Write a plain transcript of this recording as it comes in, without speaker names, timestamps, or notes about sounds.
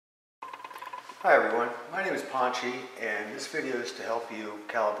Hi everyone, my name is Ponchi and this video is to help you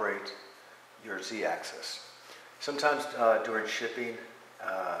calibrate your Z-axis. Sometimes during shipping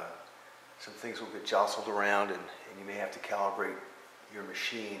some things will get jostled around and you may have to calibrate your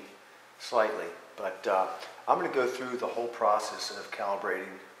machine slightly, but I'm going to go through the whole process of calibrating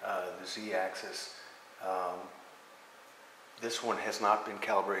the Z-axis. This one has not been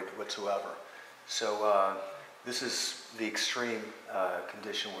calibrated whatsoever, so this is the extreme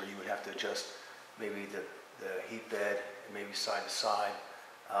condition where you would have to adjust maybe the heat bed and maybe side to side.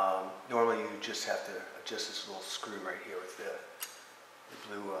 Normally you just have to adjust this little screw right here with the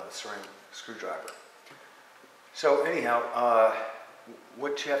blue ceramic screwdriver. So anyhow,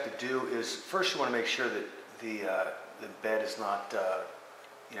 what you have to do is first you want to make sure that the bed is not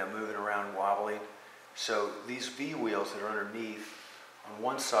moving around, wobbling. So these V wheels that are underneath, on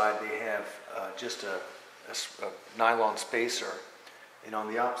one side they have just a nylon spacer, and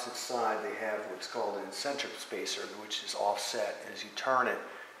on the opposite side they have what's called an eccentric spacer, which is offset. And as you turn it,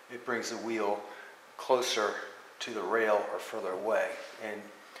 it brings the wheel closer to the rail or further away. And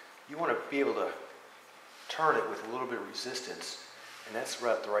you want to be able to turn it with a little bit of resistance, and that's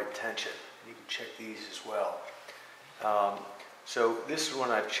right at the right tension. You can check these as well. So this is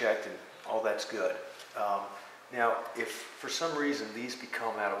one I've checked and all that's good. Now if for some reason these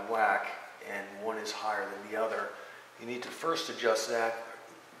become out of whack and one is higher than the other, you need to first adjust that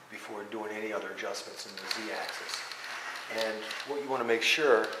before doing any other adjustments in the Z-axis. And what you want to make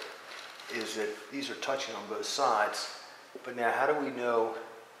sure is that these are touching on both sides. But now how do we know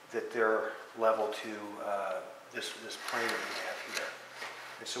that they're level to this plane that we have here?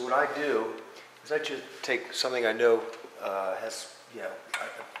 And so what I do is I just take something I know has, I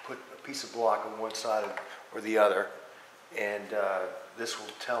put a piece of block on one side or the other, and this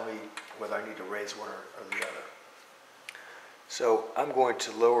will tell me whether I need to raise one or the other. So I'm going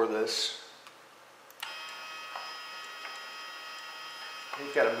to lower this.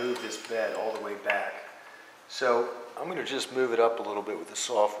 You've got to move this bed all the way back. So I'm going to just move it up a little bit with the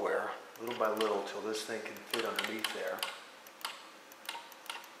software, little by little, till this thing can fit underneath there.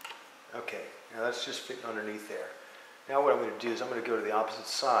 Okay, now that's just fitting underneath there. Now what I'm going to do is I'm going to go to the opposite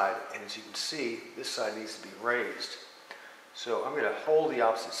side, and as you can see, this side needs to be raised. So I'm going to hold the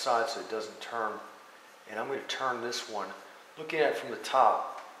opposite side so it doesn't turn, and I'm going to turn this one. Looking at it from the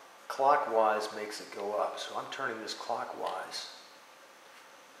top, clockwise makes it go up. So I'm turning this clockwise.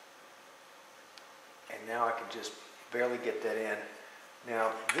 And now I can just barely get that in.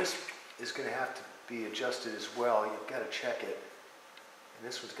 Now this is going to have to be adjusted as well. You've got to check it. And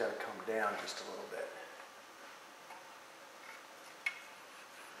this one's got to come down just a little bit.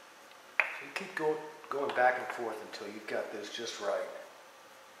 So you keep going back and forth until you've got this just right.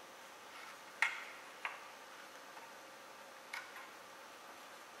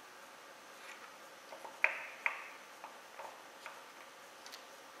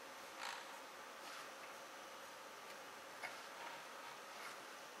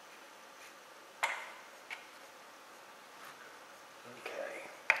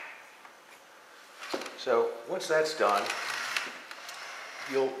 So once that's done,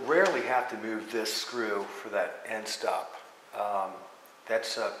 you'll rarely have to move this screw for that end stop.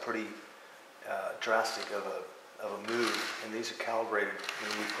 That's pretty drastic of a move, and these are calibrated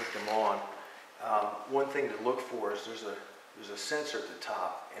when we put them on. One thing to look for is there's a sensor at the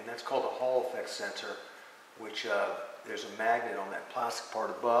top, and that's called a Hall effect sensor, which there's a magnet on that plastic part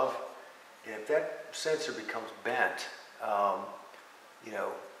above, and if that sensor becomes bent,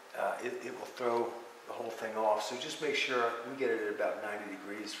 it will throw the whole thing off. So just make sure we get it at about 90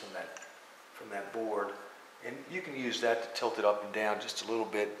 degrees from that board, and you can use that to tilt it up and down just a little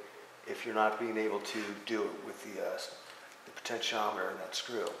bit if you're not being able to do it with the potentiometer and that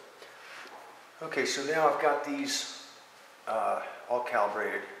screw. Okay, so now I've got these all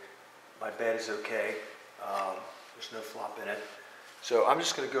calibrated. My bed is okay. There's no flop in it. So I'm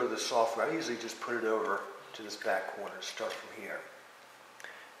just going to go to the software. I usually just put it over to this back corner, start from here.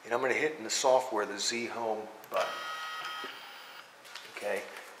 And I'm going to hit in the software the Z Home button. Okay,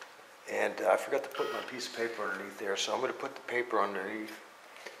 and I forgot to put my piece of paper underneath there, so I'm going to put the paper underneath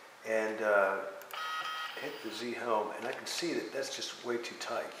and hit the Z Home, and I can see that that's just way too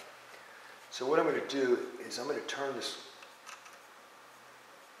tight. So what I'm going to do is I'm going to turn this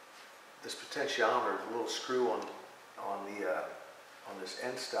potentiometer, the little screw on this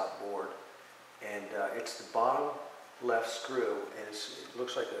end stop board, and it's the bottom left screw, and it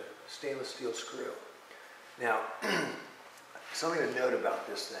looks like a stainless steel screw. Now, something to note about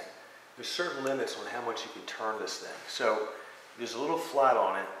this thing, there's certain limits on how much you can turn this thing. So there's a little flat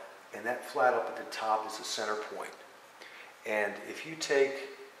on it, and that flat up at the top is the center point. And if you take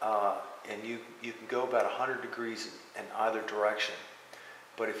and you can go about 100 degrees in either direction.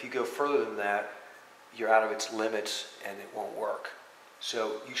 But if you go further than that, you're out of its limits and it won't work.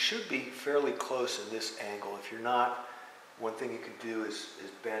 So you should be fairly close in this angle. If you're not, one thing you can do is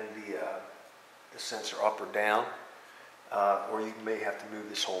bend the sensor up or down, or you may have to move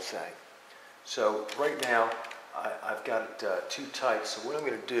this whole thing. So right now, I've got it too tight, so what I'm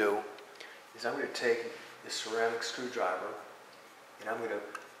going to do is I'm going to take this ceramic screwdriver and I'm going to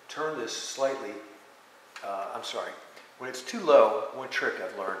turn this slightly, when it's too low, one trick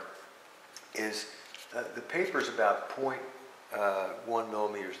I've learned is the paper is about 0.1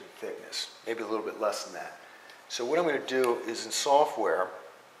 millimeters in thickness, maybe a little bit less than that. So what I'm going to do is in software,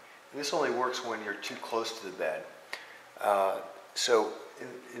 and this only works when you're too close to the bed, so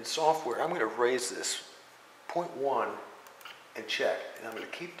in software I'm going to raise this 0.1 and check, and I'm going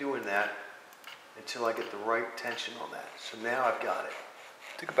to keep doing that until I get the right tension on that. So now I've got it.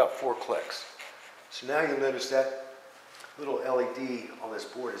 It took about 4 clicks. So now you'll notice that little LED on this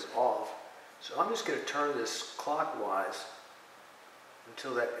board is off. So I'm just going to turn this clockwise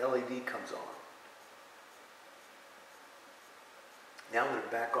until that LED comes on. Now I'm going to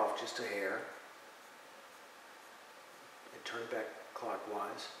back off just a hair and turn it back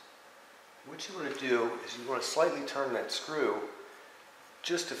clockwise. What you want to do is you want to slightly turn that screw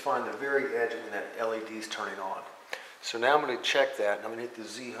just to find the very edge when that LED is turning on. So now I'm going to check that, and I'm going to hit the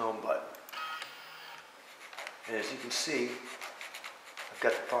Z home button. And as you can see, I've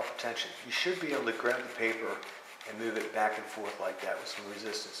got the proper tension. You should be able to grab the paper and move it back and forth like that with some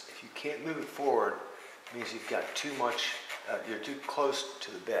resistance. If you can't move it forward, it means you've got too much, you're too close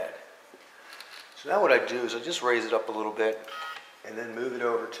to the bed. So now what I do is I just raise it up a little bit and then move it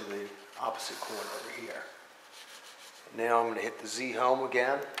over to the opposite corner over here. Now I'm going to hit the Z home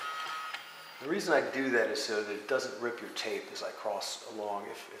again. The reason I do that is so that it doesn't rip your tape as I cross along.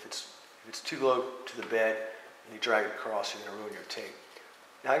 If it's too low to the bed and you drag it across, you're going to ruin your tape.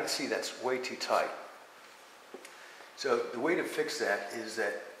 Now I can see that's way too tight. So the way to fix that is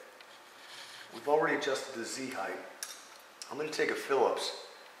that we've already adjusted the Z height. I'm going to take a Phillips,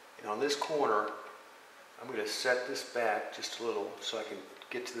 and on this corner I'm going to set this back just a little so I can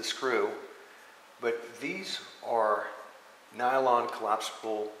get to the screw. But these are nylon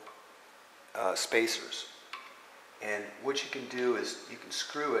collapsible spacers. And what you can do is you can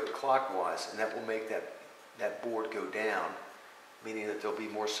screw it clockwise, and that will make that board go down, meaning that there'll be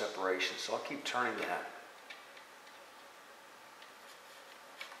more separation. So I'll keep turning that.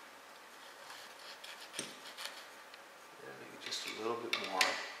 Maybe just a little bit more.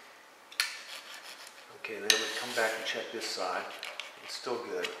 Okay, then I'm going to come back and check this side. It's still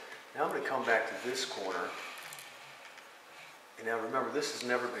good. Now I'm going to come back to this corner. And now remember, this has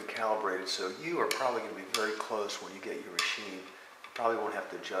never been calibrated, so you are probably going to be very close when you get your machine. You probably won't have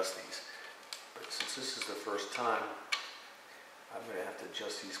to adjust these. But since this is the first time, I'm going to have to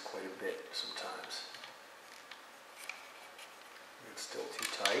adjust these quite a bit sometimes. It's still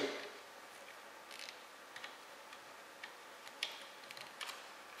too tight.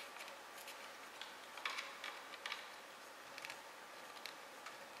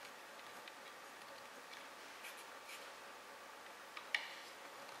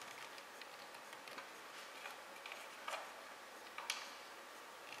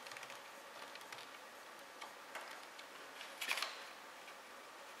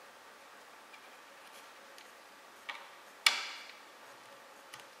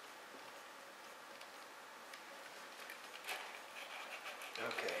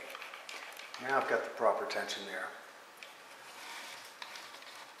 Okay, now I've got the proper tension there.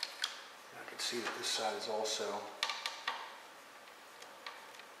 I can see that this side is also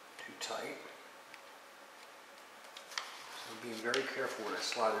too tight. So I'm being very careful when I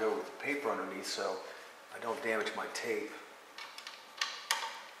slide it over with the paper underneath so I don't damage my tape.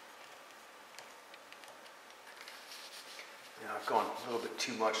 Now I've gone a little bit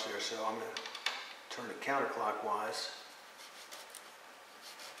too much there, so I'm going to turn it counterclockwise.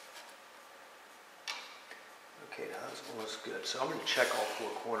 Okay, now that's almost good. So I'm going to check all 4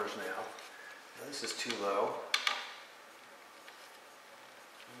 corners now. Now this is too low.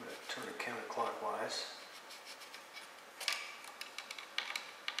 I'm going to turn it counterclockwise.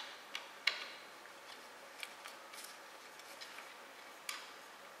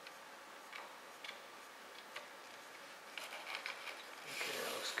 Okay,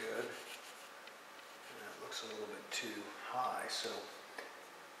 that looks good. And that looks a little bit too high. So,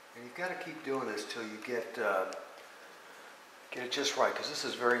 and you've got to keep doing this till you get it just right, because this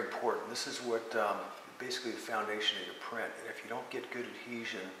is very important. This is what basically the foundation of your print. And if you don't get good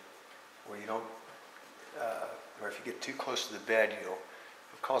adhesion, or you don't, or if you get too close to the bed, you'll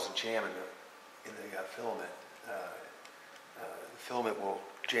cause a jam in the filament. The filament will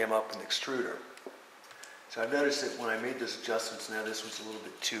jam up in the extruder. So I've noticed that when I made those adjustments, now this was a little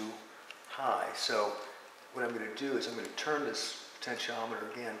bit too high. So what I'm going to do is I'm going to turn this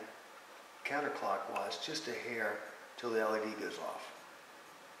potentiometer again counterclockwise just a hair till the LED goes off.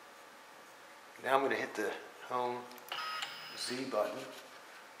 Now I'm going to hit the home Z button.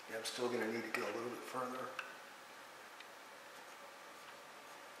 And I'm still going to need to go a little bit further.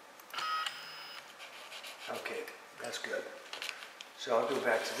 Okay, that's good. So I'll go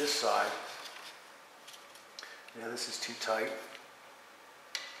back to this side. Now this is too tight.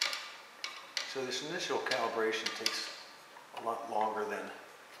 So this initial calibration takes a lot longer than,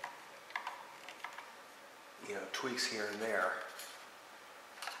 tweaks here and there.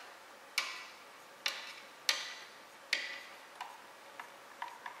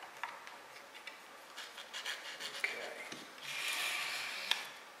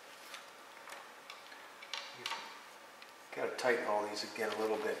 Got to tighten all these again a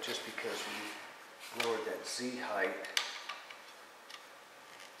little bit just because we lowered that Z height.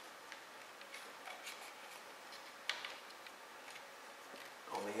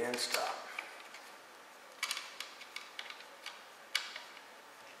 On the end stop.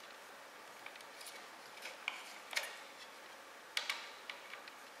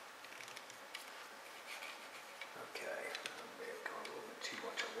 Okay, I may have gone a little bit too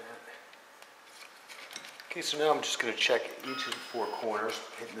much on that. Okay, so now I'm just going to check each of the four corners,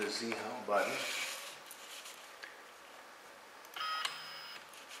 hitting the Z home button.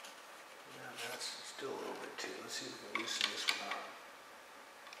 Now that's still a little bit too. Let's see if we can loosen this one up.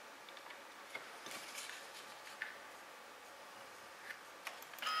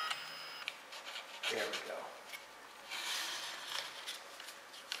 There we go.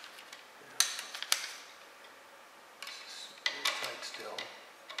 This is a little tight still.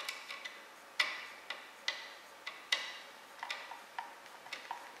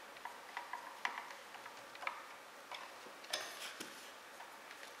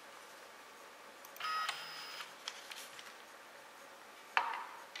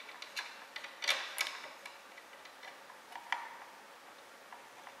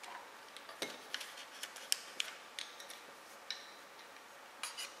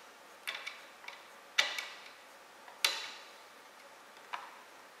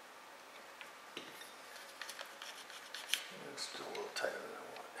 It's still a little tighter than I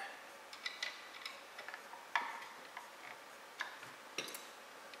want.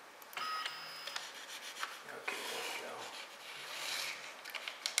 Okay, there we go.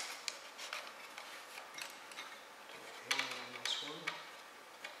 Do a hair on this one.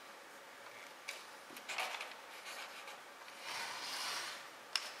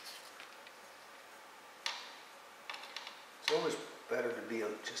 It's always better to be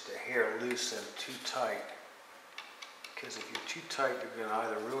just a hair loose than too tight. Because if you're too tight, you're going to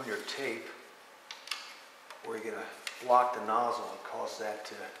either ruin your tape or you're going to block the nozzle and cause that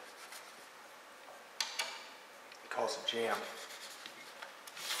to cause a jam.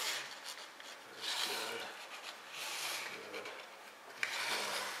 That's good. Good.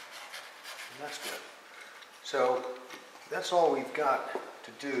 And that's good. So that's all we've got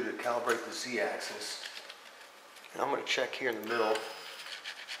to do to calibrate the Z-axis. And I'm going to check here in the middle. And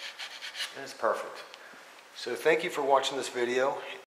it's perfect. So thank you for watching this video,